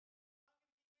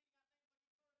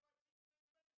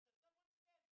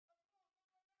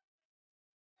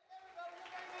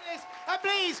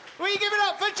please, will you give it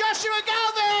up for Joshua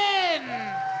Galvin?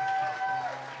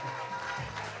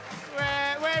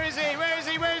 Where is he? Where is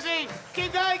he? Where is he?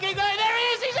 Keep going, keep going. There he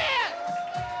is, he's here!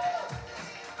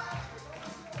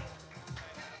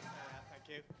 Thank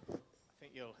you. I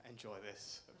think you'll enjoy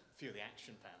this. A few of the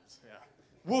action fans, yeah.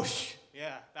 Whoosh!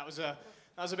 Yeah, that was a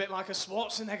bit like a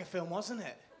Schwarzenegger film, wasn't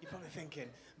it? You're probably thinking,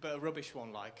 but a rubbish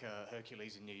one like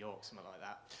Hercules in New York, something like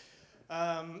that.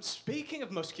 Speaking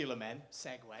of muscular men,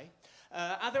 segue,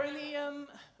 are there any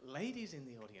ladies in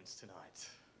the audience tonight?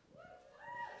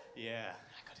 Yeah,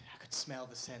 I could smell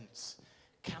the scents.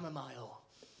 Chamomile,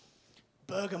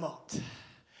 bergamot,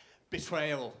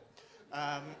 betrayal.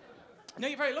 No,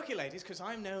 you're very lucky, ladies, because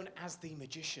I'm known as the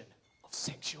magician of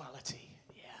sexuality.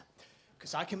 Yeah,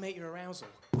 because I can make your arousal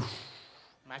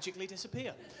magically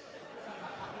disappear.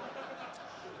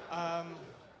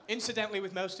 Incidentally,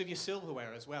 with most of your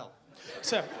silverware as well.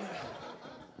 So,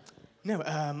 no,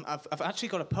 I've actually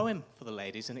got a poem for the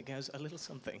ladies, and it goes a little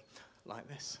something like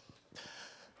this.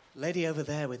 Lady over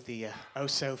there with the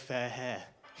oh-so-fair hair,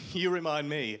 you remind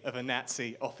me of a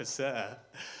Nazi officer.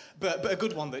 But a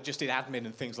good one that just did admin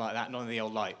and things like that, none of the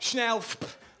old, like, Schnell,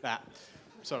 that.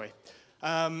 Sorry.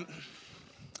 I've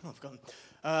forgotten.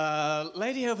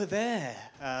 Lady over there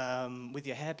with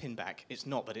your hairpin back. It's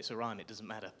not, but it's a rhyme, it doesn't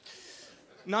matter.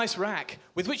 Nice rack,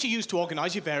 with which you use to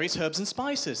organise your various herbs and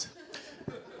spices.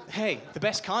 Hey, the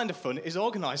best kind of fun is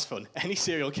organised fun. Any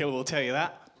serial killer will tell you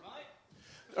that.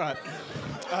 Right.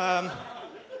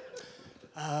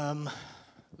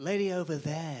 Lady over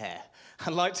there.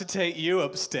 I'd like to take you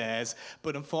upstairs,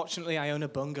 but unfortunately I own a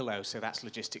bungalow, so that's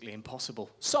logistically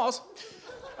impossible. Soz.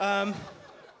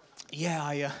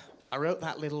 Yeah, I wrote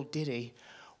that little ditty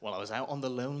while I was out on the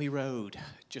lonely road,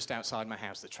 just outside my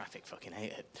house. The traffic fucking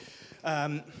hate it.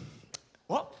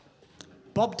 What?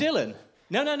 Bob Dylan?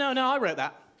 No, I wrote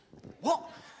that. What?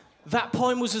 That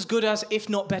poem was as good as, if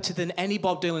not better than, any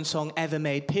Bob Dylan song ever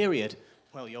made, period.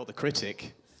 Well, you're the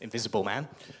critic, Invisible Man.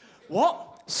 What?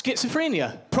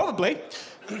 Schizophrenia? Probably.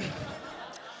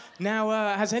 Now,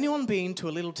 has anyone been to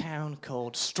a little town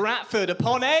called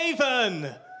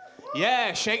Stratford-upon-Avon?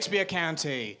 Yeah, Shakespeare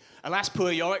County. Alas,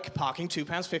 poor Yorick, parking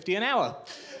 £2.50 an hour.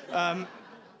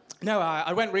 No,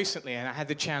 I went recently and I had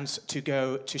the chance to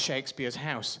go to Shakespeare's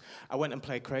house. I went and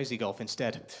played Crazy Golf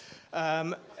instead.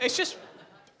 It's just,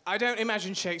 I don't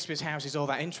imagine Shakespeare's house is all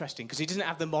that interesting because he doesn't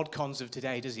have the mod cons of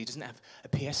today, does he? He doesn't have a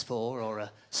PS4 or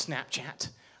a Snapchat.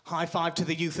 High five to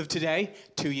the youth of today,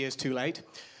 2 years too late.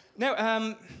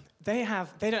 No, they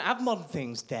don't have modern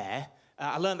things there.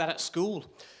 I learned that at school.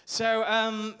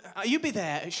 So you'd be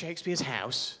there at Shakespeare's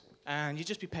house, and you'd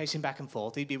just be pacing back and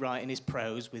forth. He'd be writing his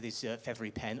prose with his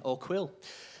feathery pen or quill.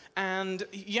 And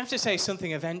you have to say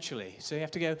something eventually. So you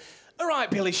have to go, all right,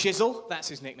 Billy Shizzle, that's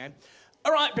his nickname.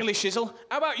 All right, Billy Shizzle,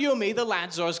 how about you and me, the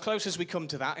lads, or as close as we come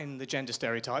to that in the gender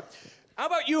stereotype, how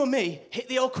about you and me hit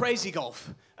the old Crazy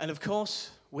Golf? And of course,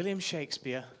 William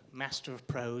Shakespeare, master of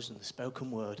prose and the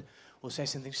spoken word, will say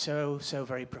something so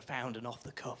very profound and off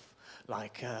the cuff.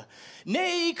 Like,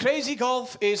 nay, Crazy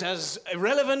Golf is as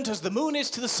irrelevant as the moon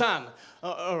is to the sun.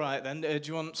 All right, then, do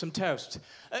you want some toast?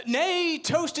 Nay,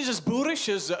 toast is as boorish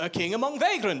as a king among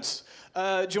vagrants.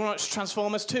 Do you want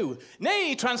Transformers 2?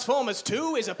 Nay, Transformers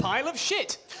 2 is a pile of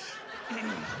shit.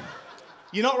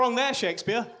 You're not wrong there,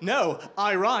 Shakespeare. No,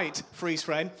 I write. Freeze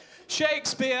frame.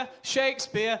 Shakespeare,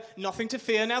 Shakespeare, nothing to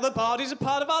fear. Now the bard is a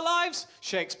part of our lives.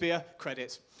 Shakespeare,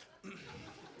 credits.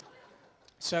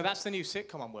 So that's the new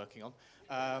sitcom I'm working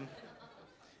on.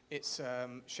 It's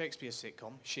Shakespeare's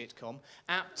sitcom, shitcom,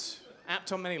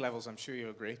 apt on many levels, I'm sure you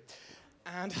agree.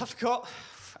 And I've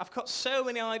got so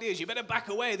many ideas. You better back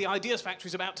away. The ideas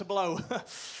factory's about to blow.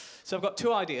 So I've got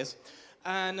 2 ideas,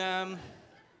 and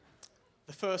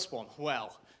the first one,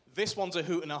 well, this one's a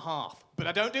hoot and a half, but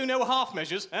I don't do no half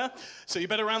measures, so you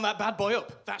better round that bad boy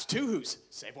up. That's 2 hoots.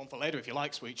 Save one for later if you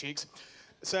like, sweet cheeks.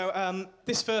 So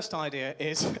this first idea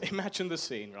is, imagine the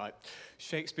scene, right?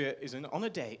 Shakespeare is on a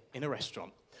date in a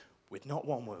restaurant with not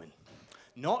 1 woman,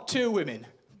 not 2 women,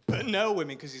 but no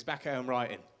women, because he's back at home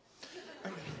writing.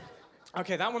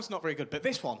 Okay, that one's not very good, but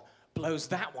this one blows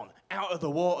that one out of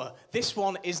the water. This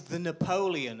one is the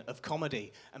Napoleon of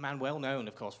comedy, a man well known,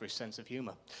 of course, for his sense of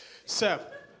humour. So,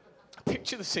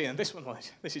 picture the scene, and this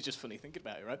is just funny thinking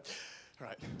about it, right?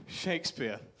 Right,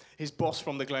 Shakespeare, his boss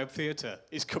from the Globe Theatre,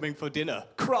 is coming for dinner.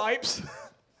 Cripes!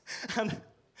 And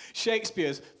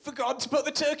Shakespeare's forgot to put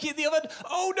the turkey in the oven.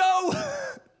 Oh, no!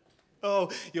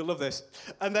 Oh, you'll love this.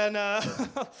 And then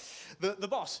the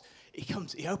boss, he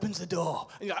comes, he opens the door,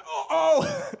 and you're like,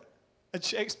 oh! And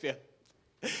Shakespeare,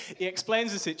 he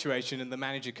explains the situation, and the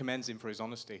manager commends him for his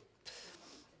honesty.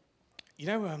 You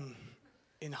know,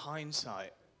 in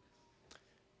hindsight,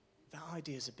 that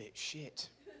idea's a bit shit.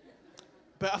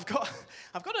 But I've got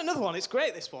another one. It's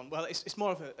great, this one. Well, it's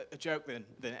more of a joke than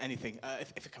anything,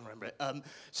 if I can remember it.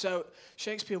 So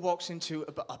Shakespeare walks into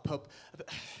a pub.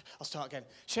 I'll start again.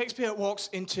 Shakespeare walks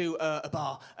into a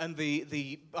bar, and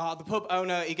the pub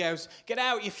owner, he goes, "Get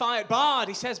out, you're fired, Bard."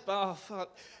 He says, "Oh,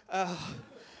 fuck. Fucking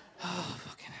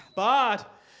hell. Bard.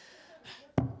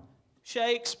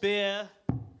 Shakespeare.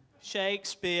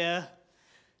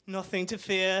 Nothing to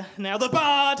fear. Now the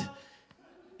Bard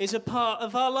is a part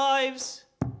of our lives."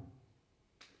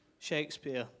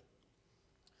 Shakespeare.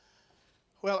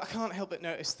 Well, I can't help but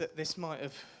notice that this might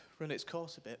have run its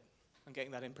course a bit. I'm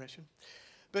getting that impression.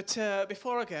 But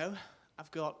before I go,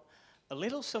 I've got a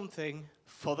little something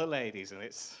for the ladies, and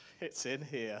it's in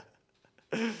here.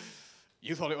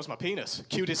 You thought it was my penis.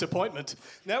 Cue disappointment.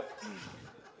 Nope.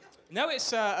 No,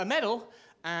 it's a medal,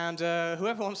 and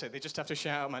whoever wants it, they just have to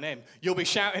shout out my name. You'll be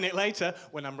shouting it later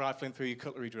when I'm rifling through your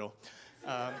cutlery drawer.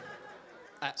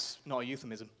 That's not a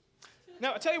euphemism.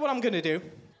 Now, I'll tell you what I'm going to do.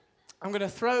 I'm going to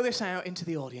throw this out into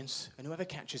the audience, and whoever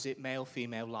catches it, male,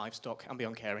 female, livestock, and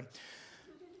beyond caring,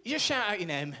 you just shout out your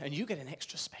name, and you get an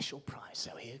extra special prize.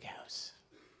 So here goes.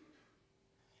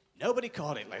 Nobody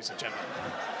caught it, ladies and gentlemen.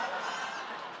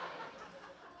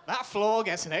 That floor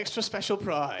gets an extra special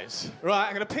prize. Right,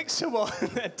 I'm going to pick someone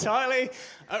entirely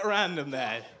at random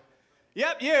there.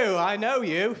 Yep, you. I know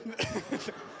you.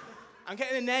 I'm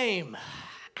getting a name.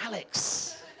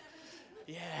 Alex.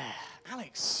 Yeah,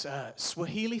 Alex.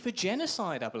 Swahili for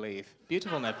genocide, I believe.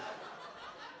 Beautiful name.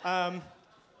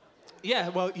 Yeah,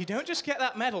 well, you don't just get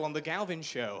that medal on the Galvin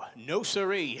show. No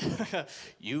siree.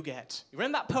 You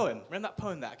remember that poem? Remember that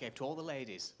poem that I gave to all the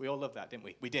ladies? We all loved that, didn't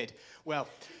we? We did. Well,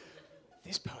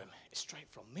 this poem is straight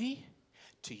from me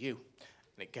to you.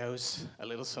 And it goes a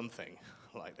little something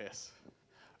like this.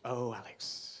 Oh,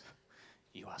 Alex,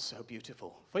 you are so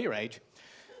beautiful for your age.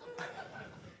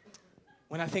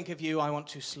 When I think of you, I want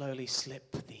to slowly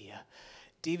slip the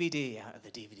DVD out of the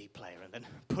DVD player and then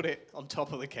put it on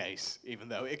top of the case, even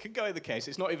though it can go in the case.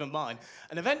 It's not even mine.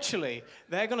 And eventually,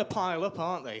 they're going to pile up,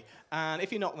 aren't they? And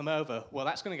if you knock them over, well,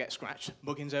 that's going to get scratched.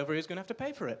 Muggins over here is going to have to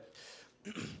pay for it.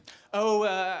 Oh,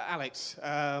 Alex,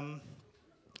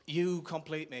 you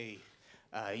complete me.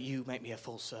 You make me a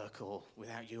full circle.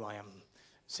 Without you, I am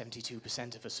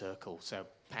 72% of a circle, so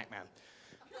Pac-Man.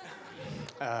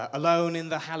 Alone in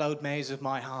the hallowed maze of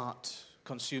my heart,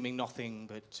 consuming nothing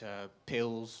but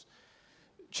pills,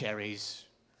 cherries,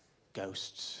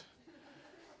 ghosts.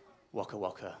 Waka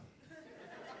waka.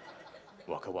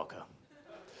 Waka waka.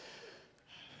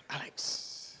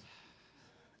 Alex.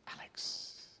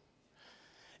 Alex.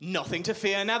 Nothing to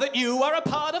fear now that you are a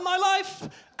part of my life.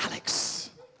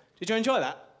 Alex. Did you enjoy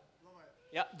that?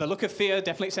 Yeah, the look of fear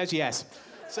definitely says yes.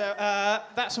 So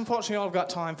that's unfortunately all I've got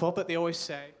time for, but they always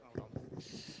say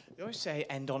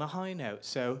end on a high note,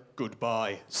 so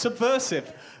goodbye.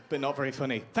 Subversive, but not very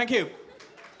funny. Thank you.